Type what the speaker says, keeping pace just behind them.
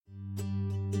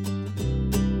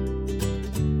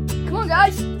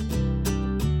guys.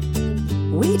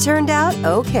 We Turned Out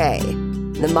Okay.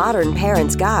 The Modern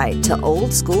Parent's Guide to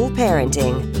Old School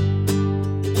Parenting.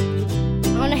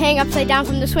 I want to hang upside down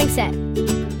from the swing set.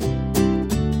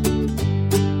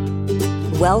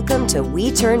 Welcome to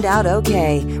We Turned Out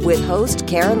Okay with host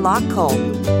Karen Locke-Cole.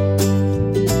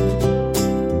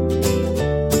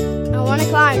 I want to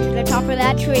climb to the top of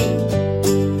that tree.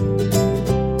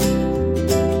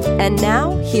 And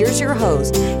now, here's your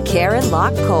host, Karen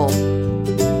Locke-Cole.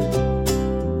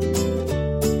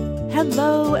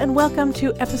 Hello and welcome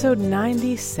to episode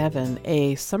 97,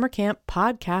 a summer camp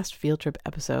podcast field trip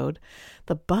episode.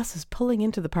 The bus is pulling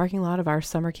into the parking lot of our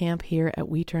summer camp here at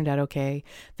We Turned Out Okay.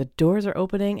 The doors are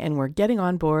opening and we're getting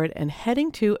on board and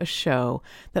heading to a show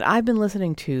that I've been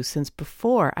listening to since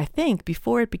before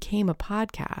it became a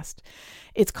podcast.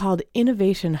 It's called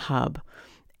Innovation Hub.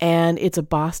 And it's a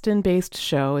Boston-based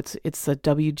show. It's a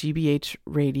WGBH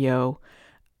radio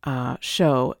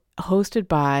show hosted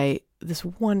by this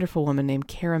wonderful woman named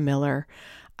Kara Miller.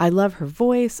 I love her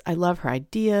voice. I love her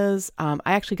ideas. I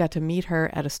actually got to meet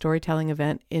her at a storytelling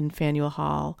event in Faneuil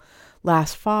Hall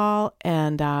last fall.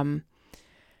 And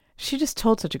she just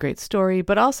told such a great story.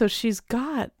 But also she's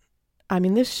got...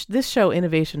 this show,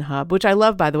 Innovation Hub, which I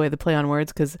love, by the way, the play on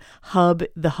words, because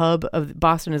the hub of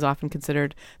Boston is often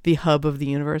considered the hub of the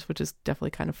universe, which is definitely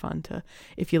kind of fun to,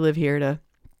 if you live here, to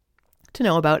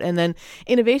know about. And then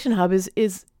Innovation Hub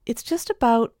it's just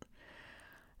about,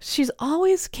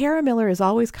 Kara Miller is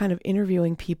always kind of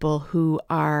interviewing people who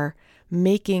are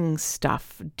making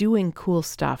stuff, doing cool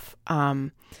stuff.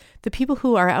 The people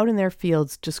who are out in their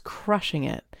fields just crushing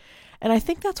it. And I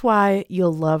think that's why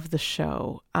you'll love the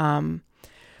show. I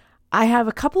have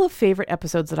a couple of favorite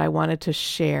episodes that I wanted to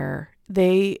share.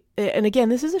 And again,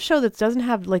 this is a show that doesn't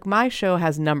have, like, my show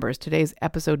has numbers. Today's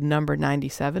episode number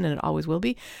 97, and it always will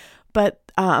be. But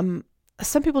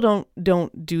some people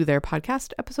don't do their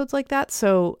podcast episodes like that,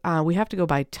 so we have to go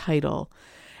by title.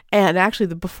 And actually,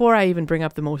 before I even bring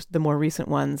up the more recent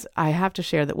ones, I have to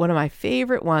share that one of my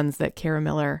favorite ones that Kara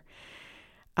Miller,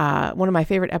 one of my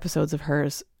favorite episodes of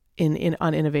hers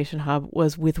on Innovation Hub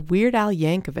was with Weird Al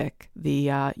Yankovic,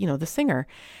 the singer.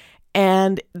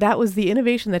 And that was the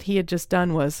innovation that he had just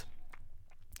done was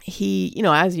he,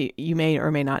 as you may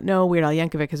or may not know, Weird Al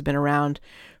Yankovic has been around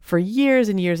for years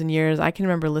and years and years. I can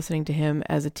remember listening to him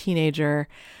as a teenager.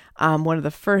 One of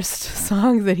the first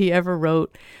songs that he ever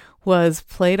wrote was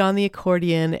Played on the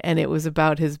Accordion, and it was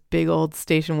about his big old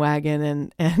station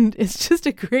wagon, and it's just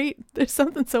there's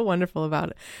something so wonderful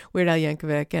about it, Weird Al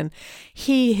Yankovic. And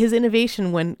his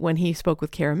innovation when he spoke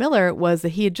with Kara Miller was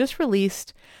that he had just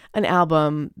released an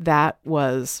album that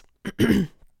was, I'm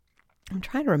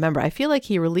trying to remember, I feel like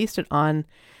he released it on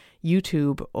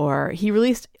YouTube, or he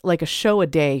released like a show a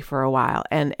day for a while,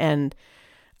 and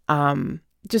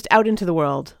just out into the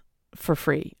world for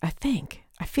free, I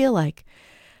feel like.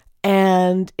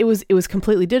 And it was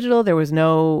completely digital. There was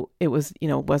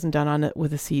wasn't done on it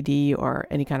with a CD or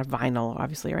any kind of vinyl,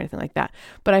 obviously, or anything like that.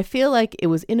 But I feel like it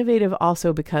was innovative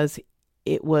also because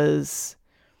it wasn't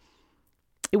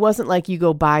like you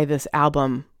go buy this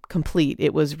album complete.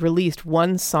 It was released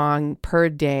one song per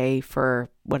day for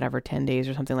whatever, 10 days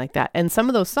or something like that. And some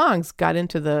of those songs got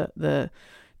into the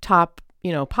top,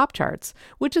 pop charts,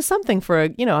 which is something for a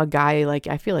guy like,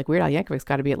 I feel like Weird Al Yankovic's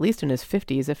got to be at least in his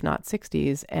 50s, if not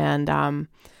 60s. And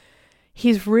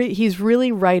he's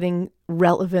really writing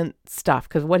relevant stuff,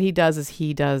 because what he does is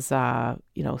he does satire.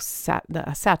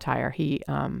 He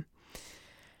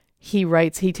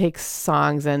takes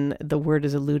songs, and the word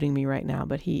is eluding me right now,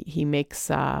 but he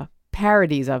makes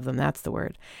parodies of them. That's the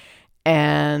word.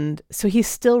 And so he's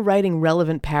still writing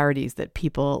relevant parodies that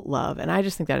people love. And I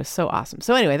just think that is so awesome.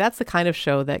 So anyway, that's the kind of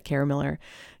show that Kara Miller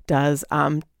does.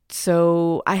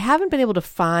 So I haven't been able to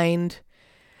find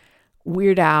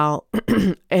Weird Al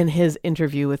and his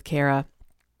interview with Kara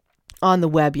on the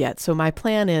web yet. So my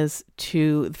plan is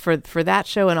for that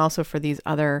show, and also for these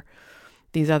other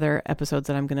episodes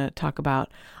that I'm going to talk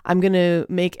about, I'm going to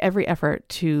make every effort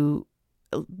to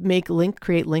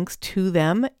create links to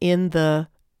them in the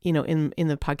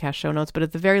podcast show notes. But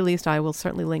at the very least, I will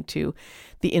certainly link to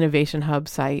the Innovation Hub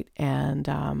site, and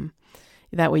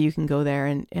that way you can go there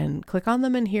and click on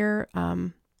them and hear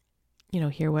some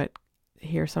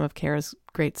of Kara's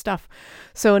great stuff.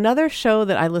 So another show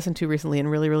that I listened to recently and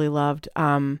really, really loved,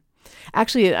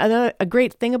 actually a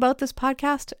great thing about this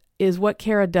podcast is what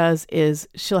Kara does is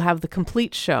she'll have the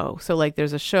complete show. So like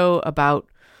there's a show about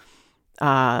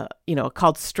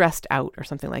called Stressed Out or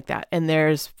something like that. And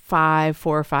there's 4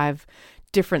 or 5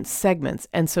 different segments.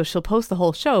 And so she'll post the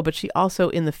whole show, but she also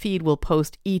in the feed will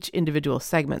post each individual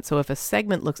segment. So if a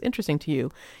segment looks interesting to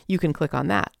you, you can click on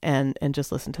that and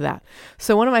just listen to that.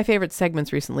 So one of my favorite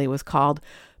segments recently was called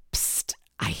Psst,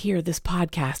 I hear this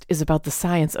podcast is about the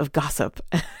science of gossip,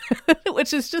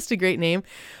 which is just a great name.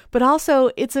 But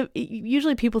also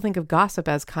usually people think of gossip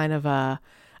as kind of a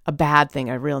bad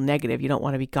thing, a real negative. You don't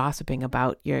want to be gossiping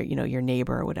about your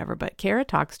neighbor or whatever. But Kara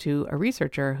talks to a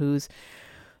researcher whose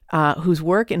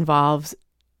work involves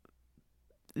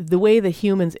the way that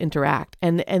humans interact,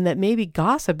 and that maybe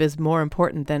gossip is more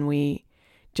important than we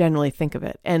generally think of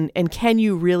it. And can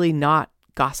you really not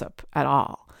gossip at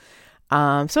all?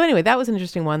 So anyway, that was an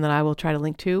interesting one that I will try to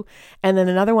link to. And then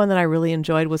another one that I really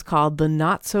enjoyed was called The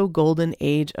Not So Golden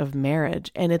Age of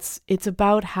Marriage. And it's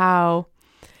about how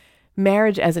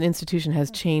marriage as an institution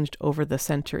has changed over the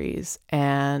centuries.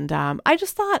 And I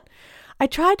just thought, I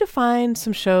tried to find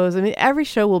some shows. I mean, every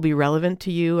show will be relevant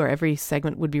to you, or every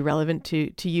segment would be relevant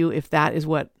to you if that is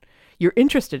what you're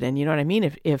interested in. You know what I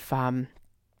mean? If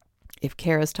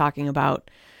Kara's talking about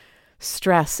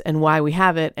stress and why we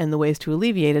have it and the ways to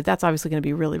alleviate it, that's obviously going to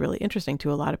be really, really interesting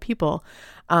to a lot of people.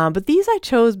 But these I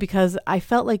chose because I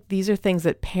felt like these are things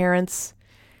that parents,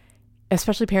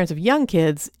 especially parents of young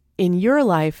kids, in your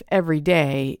life every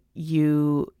day,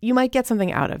 you might get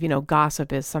something out of.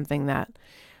 Gossip is something that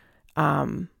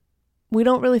we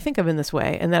don't really think of in this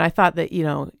way. And then I thought that,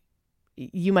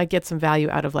 you might get some value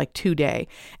out of like Today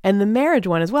and the marriage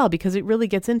one as well, because it really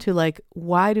gets into like,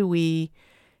 why do we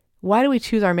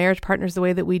choose our marriage partners the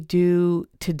way that we do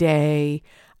today?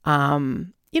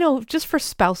 Just for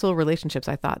spousal relationships,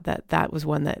 I thought that was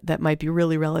one that might be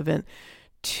really relevant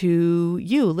to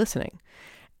you listening.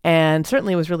 And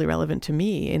certainly it was really relevant to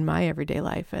me in my everyday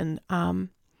life. And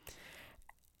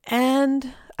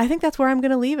I think that's where I'm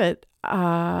going to leave it.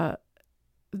 I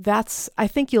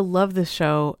think you'll love this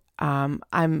show.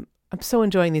 I'm so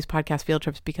enjoying these podcast field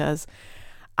trips because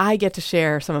I get to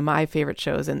share some of my favorite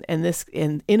shows, and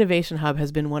Innovation Hub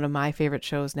has been one of my favorite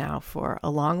shows now for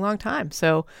a long, long time.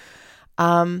 So,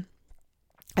 I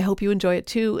hope you enjoy it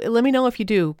too. Let me know if you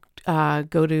do.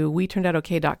 Go to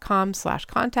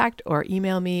WeTurnedOutOK.com/contact or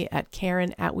email me at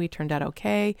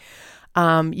Karen@WeTurnedOutOK.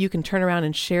 You can turn around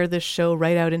and share this show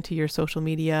right out into your social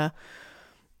media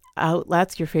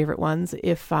outlets, your favorite ones,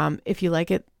 if you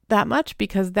like it that much,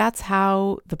 because that's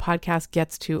how the podcast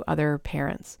gets to other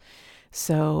parents.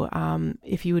 So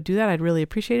if you would do that, I'd really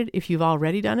appreciate it. If you've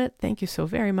already done it, thank you so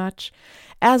very much.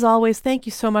 As always, thank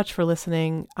you so much for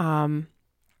listening.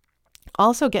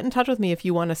 Also, get in touch with me if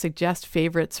you want to suggest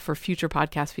favorites for future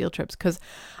podcast field trips, because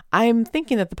I'm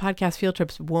thinking that the podcast field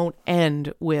trips won't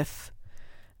end with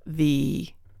the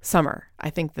summer. I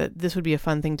think that this would be a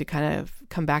fun thing to kind of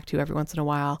come back to every once in a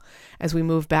while as we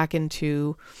move back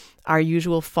into our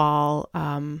usual fall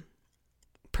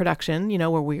production,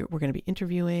 where we're going to be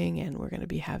interviewing and we're going to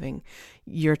be having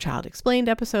Your Child Explained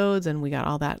episodes, and we got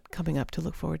all that coming up to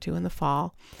look forward to in the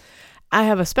fall. I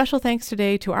have a special thanks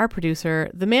today to our producer,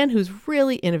 the man who's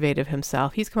really innovative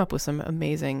himself. He's come up with some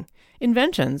amazing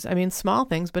inventions. I mean, small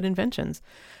things, but inventions.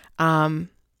 Not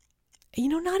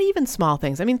even small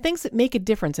things. I mean, things that make a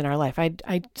difference in our life. I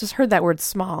just heard that word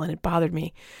small and it bothered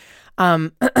me.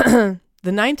 The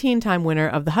 19-time winner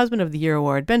of the Husband of the Year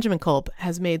Award, Benjamin Kolb,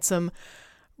 has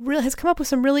come up with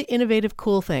some really innovative,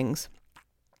 cool things.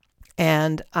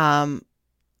 And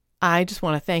I just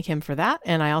want to thank him for that.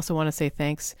 And I also want to say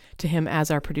thanks to him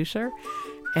as our producer.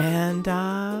 And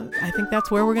I think that's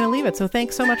where we're going to leave it. So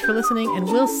thanks so much for listening, and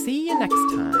we'll see you next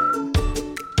time.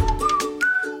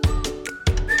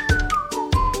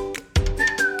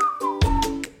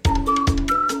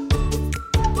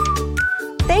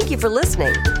 Thank you for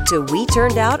listening to We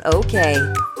Turned Out Okay.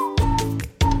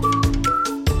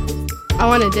 I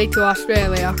want to date to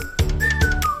Australia.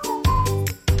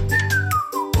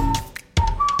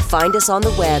 Find us on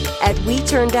the web at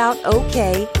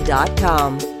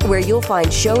WeTurnedOutOK.com, where you'll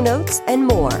find show notes and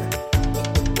more.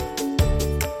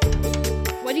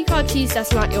 What do you call cheese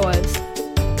that's not yours?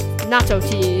 Nacho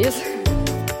cheese.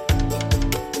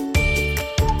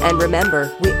 And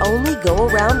remember, we only go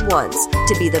around once.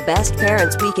 To be the best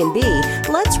parents we can be,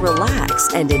 let's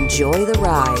relax and enjoy the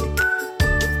ride.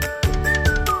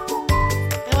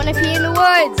 I want to pee in the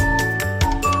woods.